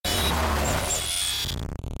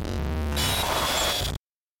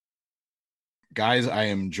Guys, I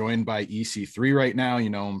am joined by EC3 right now. You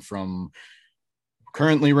know him from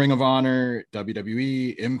currently Ring of Honor,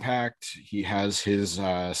 WWE, Impact. He has his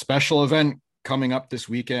special event coming up this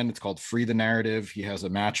weekend. It's called Free the Narrative. He has a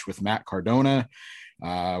match with Matt Cardona.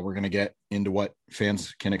 We're going to get into what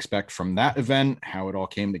fans can expect from that event, how it all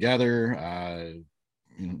came together,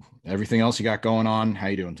 everything else you got going on. How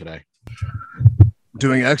you doing today?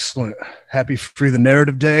 Doing excellent. Happy Free the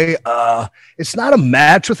Narrative Day. It's not a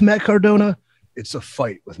match with Matt Cardona. It's a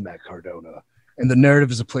fight with Matt Cardona. And the narrative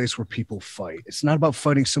is a place where people fight. It's not about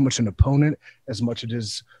fighting so much an opponent as much as it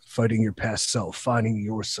is fighting your past self, finding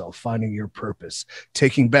yourself, finding your purpose,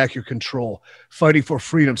 taking back your control, fighting for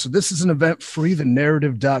freedom. So this is an event,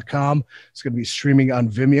 freethenarrative.com. It's going to be streaming on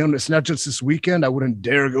Vimeo. And it's not just this weekend. I wouldn't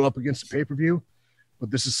dare go up against a pay-per-view, but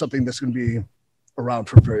this is something that's going to be around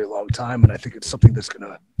for a very long time. And I think it's something that's going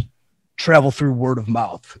to travel through word of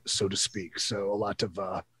mouth, so to speak. So a lot of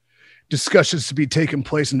discussions to be taking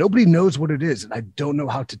place, and nobody knows what it is. And I don't know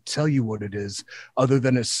how to tell you what it is other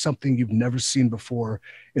than it's something you've never seen before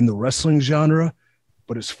in the wrestling genre,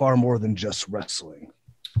 but it's far more than just wrestling.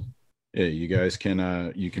 Yeah, you guys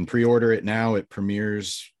can you can pre-order it now. It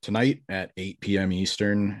premieres tonight at 8 p.m.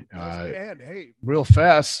 Eastern. And hey, real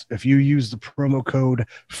fast, if you use the promo code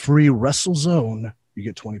FreeWrestleZone, you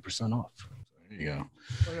get 20% off. There you go.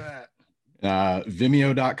 Look at that.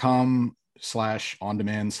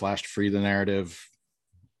 Vimeo.com/on-demand/free the narrative.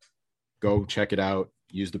 Go check it out.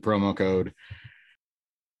 Use the promo code.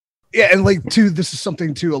 Yeah, and like too, this is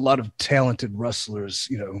something too. A lot of talented wrestlers,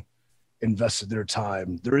 invested their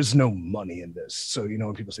time. There is no money in this, so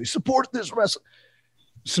when people say support this wrestler,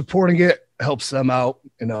 supporting it helps them out.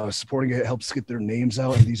 Supporting it helps get their names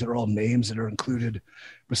out, and these are all names that are included,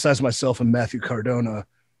 besides myself and Matthew Cardona,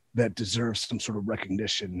 that deserves some sort of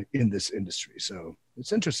recognition in this industry. So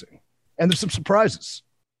it's interesting. And there's some surprises.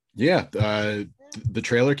 Yeah. The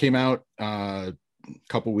trailer came out a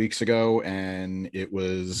couple weeks ago, and it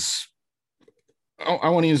was, I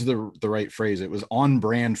want to use the right phrase. It was on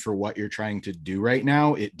brand for what you're trying to do right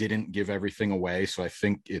now. It didn't give everything away. So I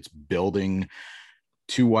think it's building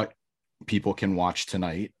to what people can watch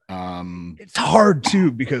tonight. It's hard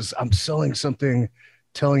too, because I'm selling something,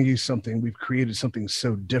 telling you something. We've created something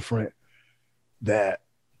so different that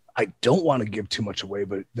I don't want to give too much away,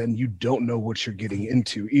 but then you don't know what you're getting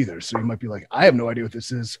into either. So you might be like, I have no idea what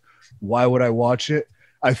this is. Why would I watch it?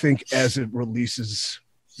 I think as it releases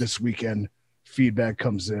this weekend, feedback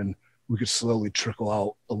comes in, we could slowly trickle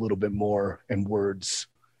out a little bit more, and words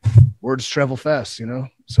travel fast,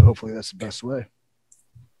 So hopefully that's the best way.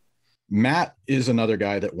 Matt is another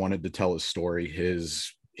guy that wanted to tell his story,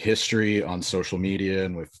 his history on social media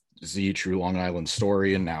and with Z True Long Island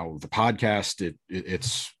Story, and now the podcast.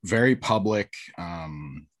 It's very public.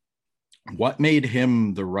 What made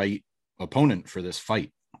him the right opponent for this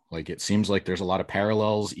fight? Like, it seems like there's a lot of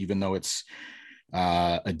parallels, even though it's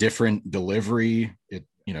a different delivery.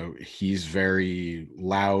 He's very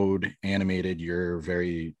loud, animated. You're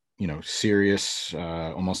very, serious,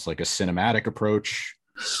 almost like a cinematic approach.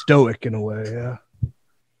 Stoic in a way, yeah.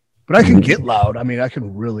 But I can get loud. I mean, I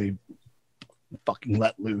can really fucking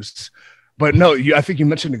let loose. But no, I think you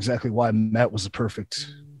mentioned exactly why Matt was the perfect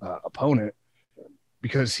opponent,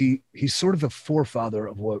 because he's sort of the forefather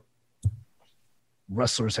of what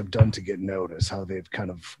wrestlers have done to get noticed, how they've kind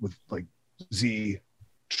of, with like Z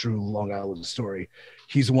True Long Island Story,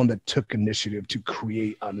 he's the one that took initiative to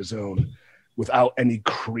create on his own without any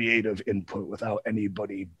creative input, without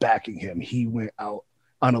anybody backing him. He went out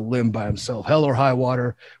on a limb by himself, hell or high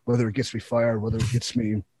water, whether it gets me fired, whether it gets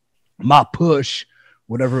me my push,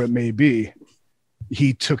 whatever it may be.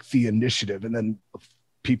 He took the initiative, and then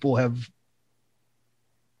people have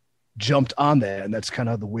jumped on that, and that's kind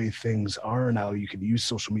of the way things are now. You can use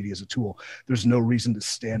social media as a tool. There's no reason to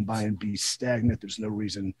stand by and be stagnant. There's no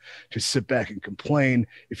reason to sit back and complain.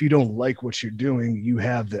 If you don't like what you're doing, you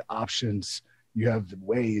have the options, you have the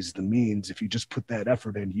ways, the means. If you just put that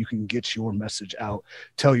effort in, you can get your message out,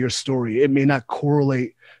 tell your story. It may not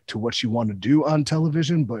correlate to what you want to do on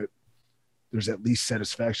television, but there's at least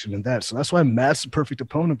satisfaction in that. So that's why Matt's the perfect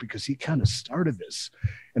opponent, because he kind of started this.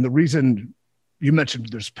 And the reason you mentioned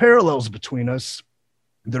there's parallels between us,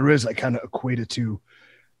 there is. I kind of equate it to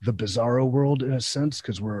the Bizarro world in a sense,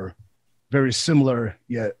 because we're very similar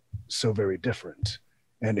yet so very different.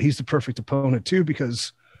 And he's the perfect opponent too,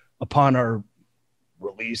 because upon our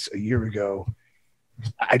release a year ago,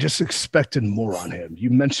 I just expected more on him. You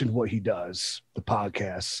mentioned what he does, the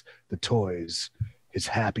podcasts, the toys, his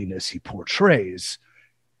happiness he portrays,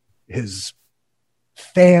 his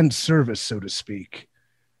fan service, so to speak.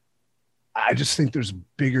 I just think there's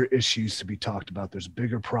bigger issues to be talked about. There's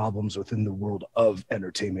bigger problems within the world of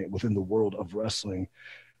entertainment, within the world of wrestling,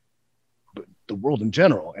 but the world in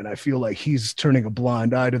general. And I feel like he's turning a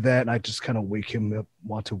blind eye to that. And I just kind of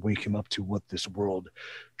want to wake him up to what this world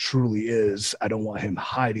truly is. I don't want him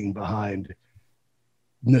hiding behind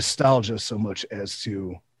nostalgia so much as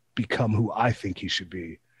to become who I think he should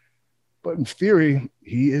be. But in theory,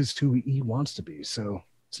 he is who he wants to be. So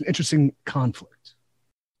it's an interesting conflict.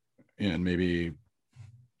 And maybe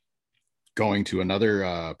going to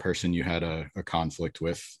another person you had a conflict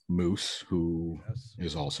with, Moose, who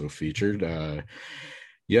is also featured.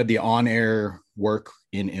 You had the on-air work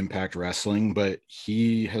in Impact Wrestling, but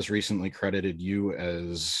he has recently credited you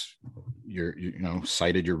as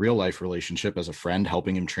cited your real life relationship as a friend,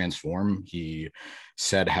 helping him transform. He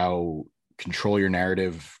said how Control Your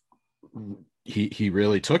Narrative, he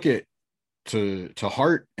really took it to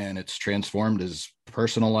heart, and it's transformed his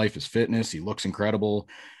personal life, his fitness. He looks incredible.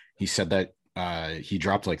 He said that he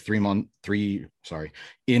dropped like in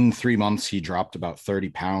 3 months he dropped about 30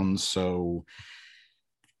 pounds. So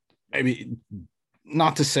I mean,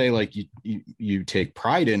 not to say like you take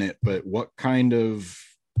pride in it, but what kind of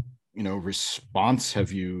response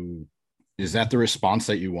is that the response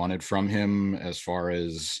that you wanted from him? As far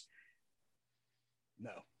as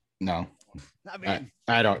no I mean,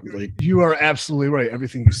 I don't like. You are absolutely right.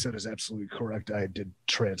 Everything you said is absolutely correct. I did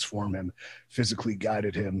transform him, physically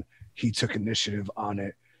guided him. He took initiative on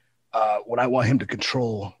it. When I want him to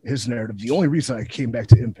control his narrative, the only reason I came back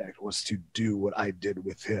to Impact was to do what I did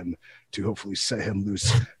with him, to hopefully set him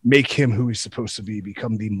loose, make him who he's supposed to be,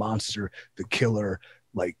 become the monster, the killer,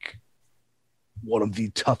 like one of the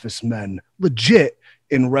toughest men, legit,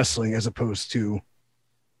 in wrestling, as opposed to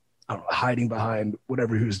hiding behind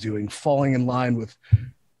whatever he was doing, falling in line with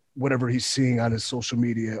whatever he's seeing on his social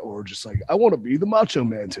media, or just like, I want to be the Macho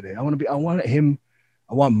Man today. I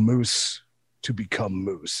want Moose to become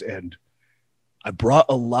Moose. And I brought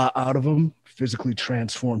a lot out of him, physically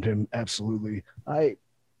transformed him. Absolutely. The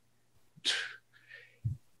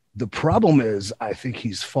problem is, I think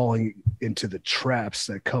he's falling into the traps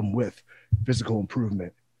that come with physical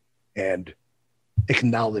improvement and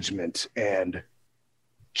acknowledgement and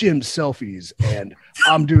gym selfies, and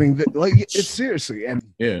I'm doing that. Like, it's seriously. And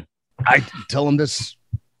yeah, I tell him this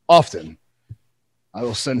often. I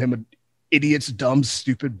will send him an idiot's dumb,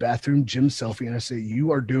 stupid bathroom gym selfie, and I say,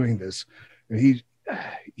 you are doing this. And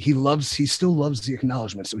he still loves the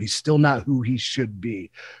acknowledgement. So he's still not who he should be.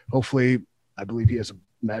 Hopefully, I believe he has a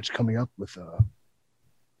match coming up with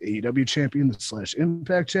AEW champion /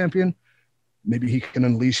 Impact champion. Maybe he can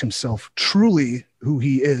unleash himself truly who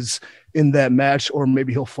he is in that match, or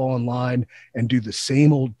maybe he'll fall in line and do the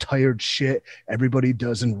same old tired shit everybody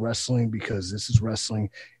does in wrestling, because this is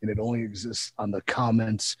wrestling and it only exists on the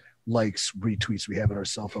comments, likes, retweets we have on our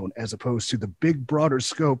cell phone, as opposed to the big, broader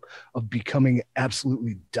scope of becoming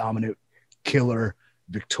absolutely dominant, killer,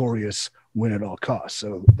 victorious, win at all costs.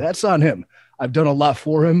 So that's on him. I've done a lot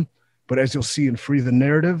for him, but as you'll see in Free the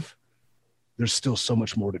Narrative, there's still so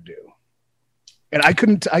much more to do. And I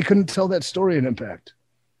couldn't tell that story in Impact.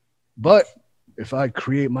 But if I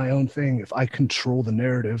create my own thing, if I control the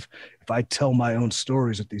narrative, if I tell my own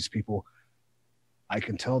stories with these people, I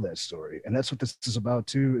can tell that story. And that's what this is about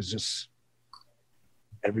too, is just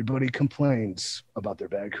everybody complains about their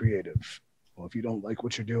bad creative. Well, if you don't like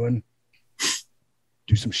what you're doing,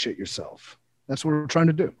 do some shit yourself. That's what we're trying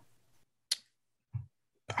to do.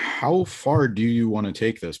 How far do you want to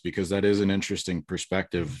take this? Because that is an interesting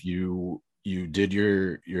perspective. You did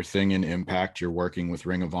your thing in Impact, you're working with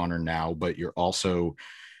Ring of Honor now, but you're also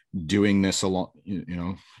doing this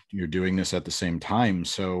you're doing this at the same time.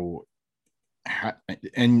 So,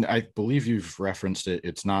 and I believe you've referenced it,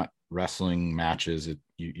 it's not wrestling matches.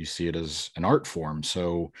 You see it as an art form.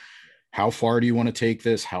 So how far do you want to take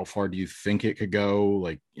this? How far do you think it could go?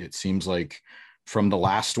 Like, it seems like from the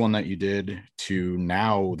last one that you did to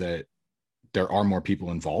now that there are more people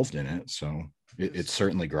involved in it. So it's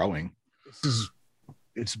certainly growing.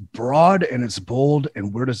 It's broad and it's bold,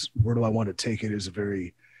 and where do I want to take it is a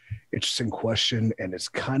very interesting question, and it's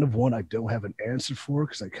kind of one I don't have an answer for,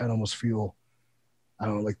 because I kind of almost feel, I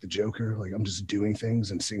don't know, like the Joker, like I'm just doing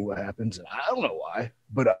things and seeing what happens, and I don't know why,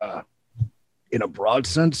 but in a broad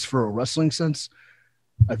sense, for a wrestling sense,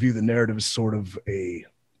 I view the narrative as sort of a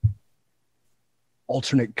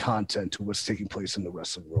alternate content to what's taking place in the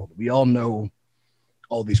wrestling world. We all know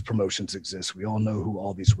all these promotions exist. We all know who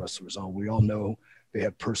all these wrestlers are. We all know they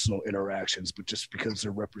have personal interactions, but just because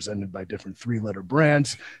they're represented by different 3-letter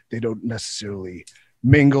brands, they don't necessarily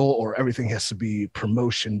mingle, or everything has to be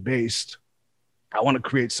promotion based. I want to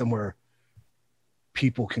create somewhere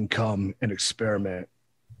people can come and experiment,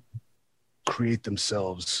 create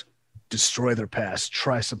themselves, destroy their past,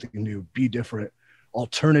 try something new, be different,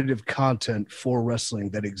 alternative content for wrestling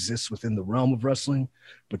that exists within the realm of wrestling,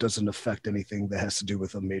 but doesn't affect anything that has to do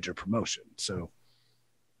with a major promotion. So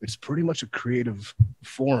it's pretty much a creative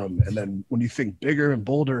forum. And then when you think bigger and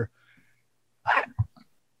bolder,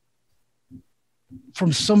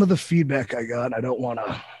 from some of the feedback I got, I don't want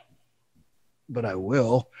to, but I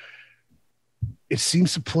will. It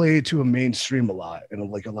seems to play to a mainstream a lot,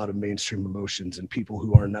 and like a lot of mainstream emotions, and people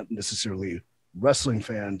who are not necessarily wrestling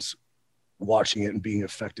fans watching it and being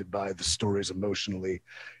affected by the stories emotionally,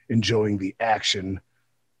 enjoying the action,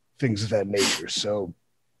 things of that nature. So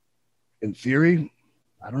in theory,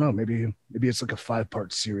 I don't know, maybe it's like a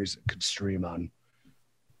 5-part series that could stream on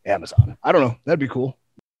Amazon. I don't know. That'd be cool.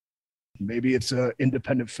 Maybe it's an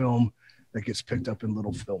independent film that gets picked up in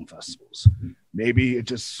little film festivals. Maybe it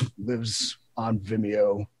just lives on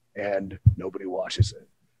Vimeo and nobody watches it.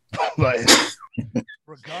 But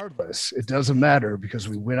regardless, it doesn't matter because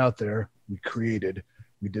we went out there, we created,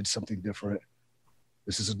 we did something different.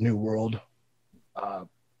 This is a new world. The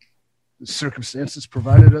circumstances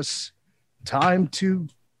provided us time to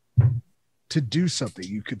do something.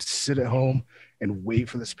 You could sit at home and wait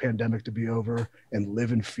for this pandemic to be over and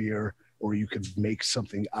live in fear, or you could make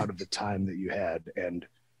something out of the time that you had and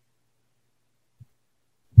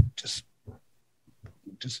just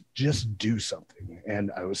do something.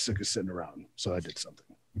 And I was sick of sitting around, so I did something.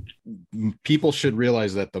 People should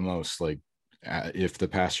realize that the most. Like, if the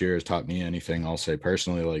past year has taught me anything, I'll say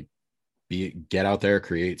personally, like, get out there,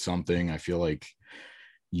 create something. I feel like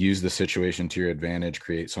use the situation to your advantage,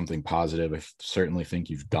 create something positive. I certainly think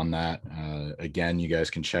you've done that. Again, you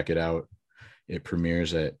guys can check it out. It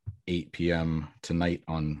premieres at 8 p.m. tonight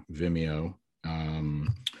on Vimeo.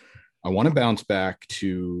 I want to bounce back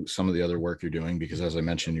to some of the other work you're doing, because as I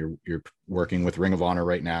mentioned, you're working with Ring of Honor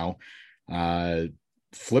right now.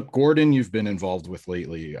 Flip Gordon, you've been involved with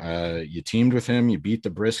lately. You teamed with him, you beat the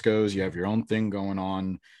Briscoes, you have your own thing going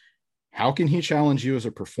on. How can he challenge you as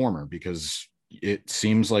a performer? Because it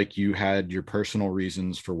seems like you had your personal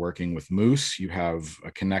reasons for working with Moose. You have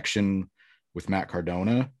a connection with Matt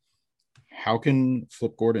Cardona. How can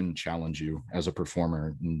Flip Gordon challenge you as a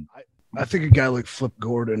performer? I think a guy like Flip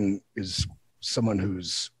Gordon is someone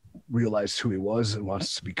who's realized who he was and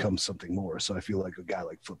wants to become something more. So I feel like a guy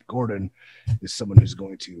like Flip Gordon is someone who's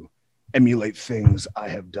going to emulate things I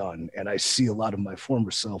have done. And I see a lot of my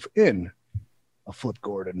former self in a Flip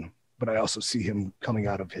Gordon, but I also see him coming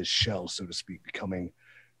out of his shell, so to speak, becoming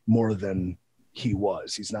more than he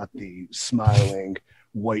was. He's not the smiling,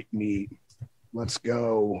 white meat, let's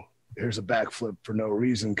go, here's a backflip for no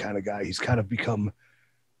reason kind of guy. He's kind of become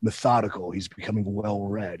methodical. He's becoming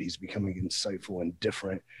well-read. He's becoming insightful and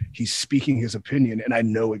different. He's speaking his opinion, and I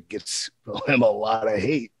know it gets him a lot of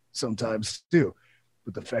hate sometimes too.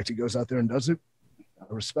 But the fact he goes out there and does it, I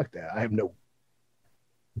respect that. I have no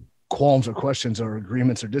qualms or questions or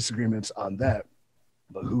agreements or disagreements on that.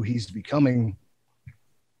 But who he's becoming,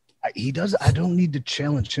 I don't need to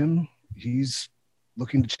challenge him. He's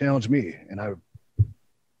looking to challenge me, and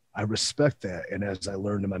I respect that. And as I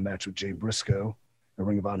learned in my match with Jay Briscoe, the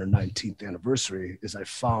Ring of Honor 19th anniversary, is I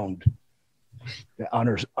found that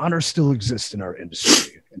honor still exists in our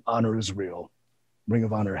industry, and honor is real. Ring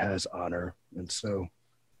of Honor has honor, and so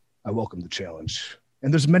I welcome the challenge.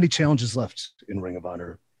 And there's many challenges left in Ring of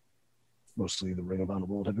Honor, mostly the Ring of Honor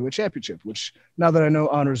World Heavyweight Championship, which now that I know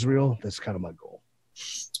honor is real, that's kind of my goal.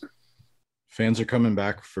 Fans are coming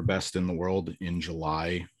back for Best in the World in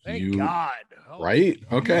July. Thank God. Oh, right?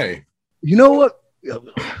 Okay. You know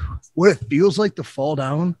what it feels like to fall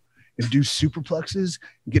down and do superplexes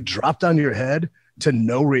and get dropped on your head to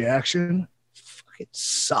no reaction? It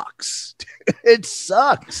sucks. It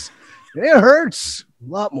sucks. It hurts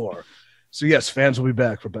a lot more. So yes, fans will be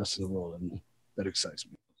back for Best in the World, and that excites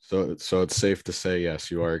me. So it's safe to say,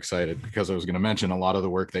 yes, you are excited, because I was going to mention a lot of the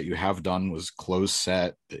work that you have done was closed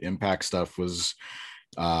set. The Impact stuff was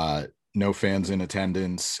no fans in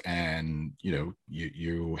attendance, and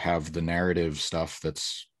you have the narrative stuff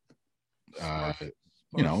that's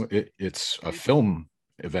it's a film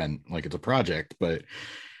event, like it's a project. But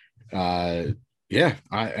yeah,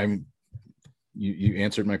 I'm you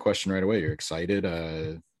answered my question right away. You're excited.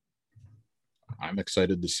 I'm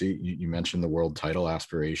excited to see. You mentioned the world title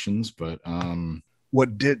aspirations, but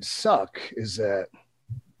what did suck is that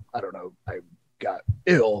I got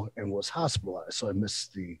ill and was hospitalized, so I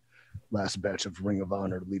missed the last batch of Ring of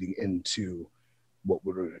Honor leading into what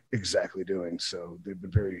we're exactly doing. So they've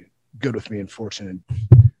been very good with me and fortunate,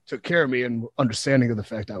 took care of me, and understanding of the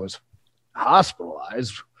fact I was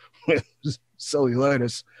hospitalized with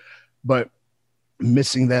cellulitis, but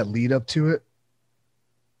missing that lead up to it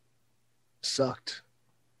sucked.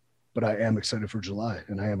 But I am excited for July,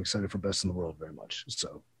 and I am excited for Best in the World very much.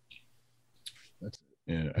 So that's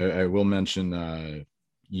it. Yeah, I will mention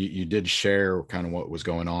you did share kind of what was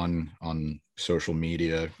going on social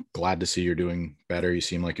media. Glad to see you're doing better. You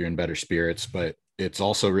seem like you're in better spirits, but it's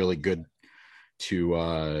also really good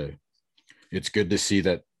to it's good to see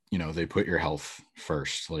that, you know, they put your health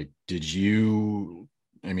first. Like, did you,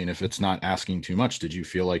 I mean, if it's not asking too much, did you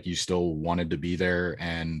feel like you still wanted to be there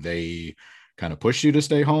and they kind of pushed you to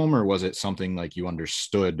stay home, or was it something like you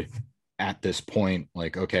understood at this point,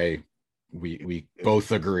 like, okay, we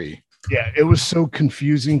both agree? Yeah, it was so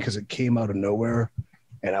confusing because it came out of nowhere,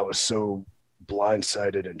 and I was so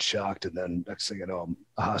blindsided and shocked. And then next thing I know, I'm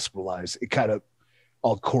hospitalized. It kind of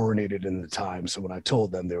all coordinated in the time. So when I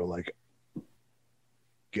told them, they were like,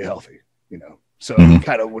 "Get healthy," you know. So it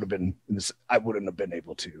kind of would have been this. I wouldn't have been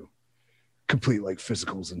able to complete like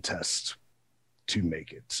physicals and tests to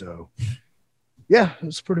make it. So yeah,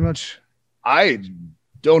 it's pretty much. I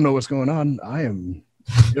don't know what's going on. I am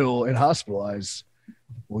ill and hospitalized.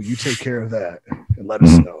 Well, you take care of that and let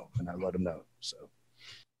us know. And I let them know. So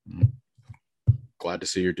glad to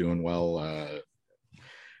see you're doing well.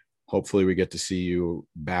 Hopefully we get to see you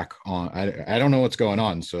back on. I don't know what's going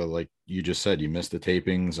on. So like you just said, you missed the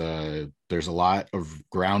tapings. There's a lot of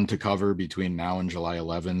ground to cover between now and July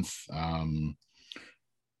 11th.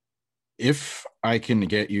 If I can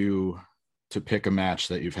get you to pick a match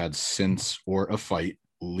that you've had since, or a fight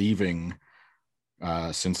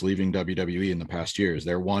since leaving WWE in the past year, is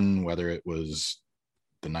there one, whether it was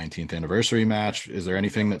the 19th anniversary match? Is there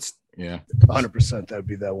anything that's, 100% that would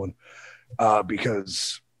be that one.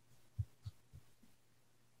 Because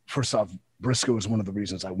first off, Briscoe is one of the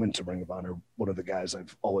reasons I went to Ring of Honor. One of the guys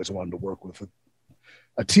I've always wanted to work with.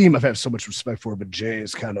 A team I've had so much respect for, but Jay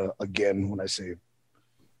is kind of, again, when I say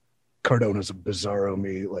Cardona's a bizarro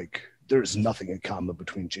me, like there's nothing in common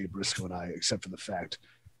between Jay Briscoe and I, except for the fact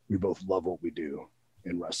we both love what we do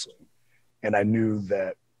in wrestling. And I knew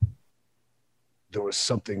that there was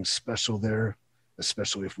something special there,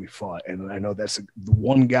 especially if we fought. And I know that's the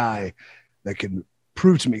one guy that can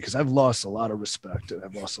prove to me, because I've lost a lot of respect and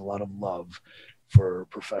I've lost a lot of love for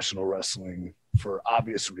professional wrestling for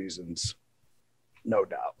obvious reasons, no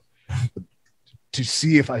doubt. But to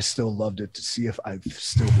see if I still loved it, to see if I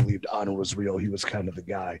still believed honor was real, he was kind of the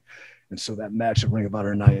guy. And so that match at Ring of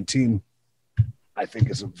Honor 19, I think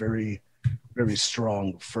is a very, very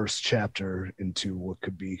strong first chapter into what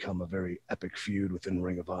could become a very epic feud within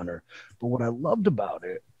Ring of Honor. But what I loved about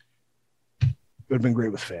it, it would have been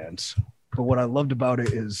great with fans. But what I loved about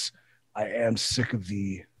it is I am sick of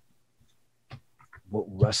what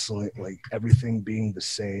wrestling, like everything being the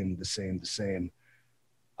same.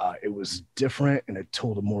 It was different, and it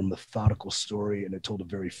told a more methodical story, and it told a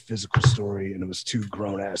very physical story, and it was two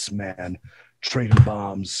grown-ass men trading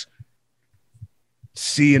bombs,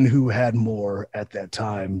 seeing who had more at that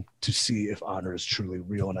time to see if honor is truly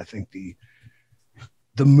real. And I think the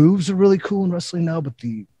moves are really cool in wrestling now, but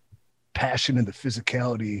the passion and the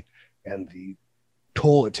physicality and the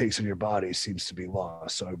toll it takes on your body seems to be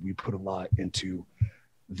lost. So we put a lot into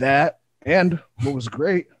that. And what was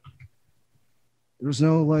great, there was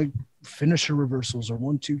no like finisher reversals or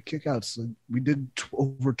 1-2 kickouts. Like, we did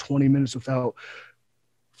over 20 minutes without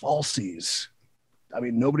falsies. I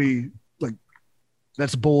mean, nobody, like,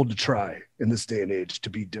 that's bold to try in this day and age, to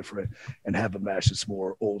be different and have a match that's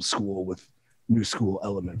more old school with new school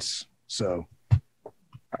elements. So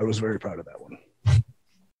I was very proud of that one.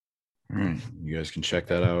 All right. You guys can check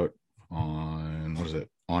that out on, what is it?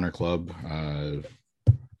 Honor Club.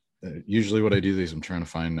 Usually what I do is I'm trying to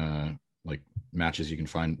find like matches you can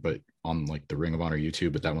find, but on like the Ring of Honor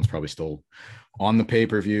YouTube, but that one's probably still on the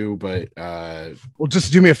pay-per-view. But well,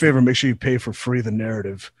 just do me a favor, make sure you pay for Free the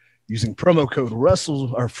Narrative using promo code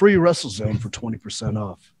Wrestle or Free WrestleZone for 20%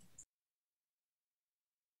 off.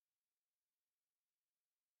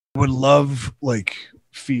 I would love like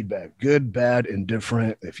feedback, good, bad,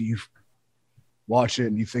 indifferent. If you watch it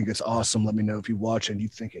and you think it's awesome, let me know. If you watch it and you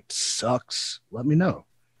think it sucks, let me know.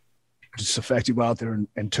 Just the fact you went out there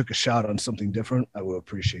and took a shot on something different, I will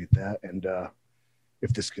appreciate that. And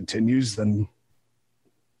if this continues, then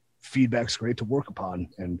feedback's great to work upon.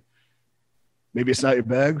 And maybe it's not your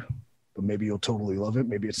bag, but maybe you'll totally love it.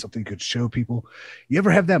 Maybe it's something you could show people. You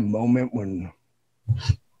ever have that moment when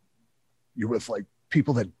you're with like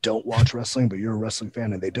people that don't watch wrestling, but you're a wrestling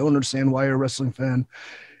fan and they don't understand why you're a wrestling fan?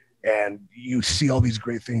 And you see all these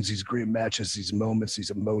great things, these great matches, these moments, these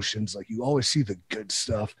emotions. Like, you always see the good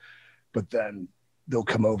stuff, but then they'll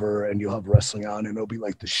come over and you'll have wrestling on, and it'll be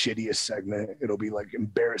like the shittiest segment. It'll be like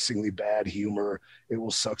embarrassingly bad humor. It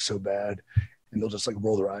will suck so bad, and they'll just like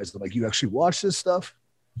roll their eyes. They're like, "You actually watch this stuff?"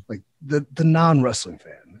 Like the non-wrestling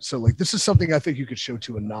fan. So like this is something I think you could show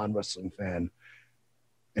to a non-wrestling fan,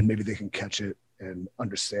 and maybe they can catch it and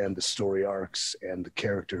understand the story arcs and the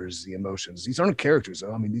characters, the emotions. These aren't characters,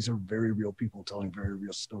 though. I mean, these are very real people telling very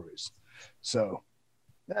real stories. So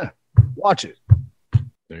yeah, watch it.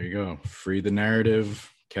 There you go. Free the narrative.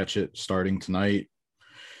 Catch it starting tonight.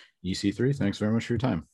 EC3, thanks very much for your time.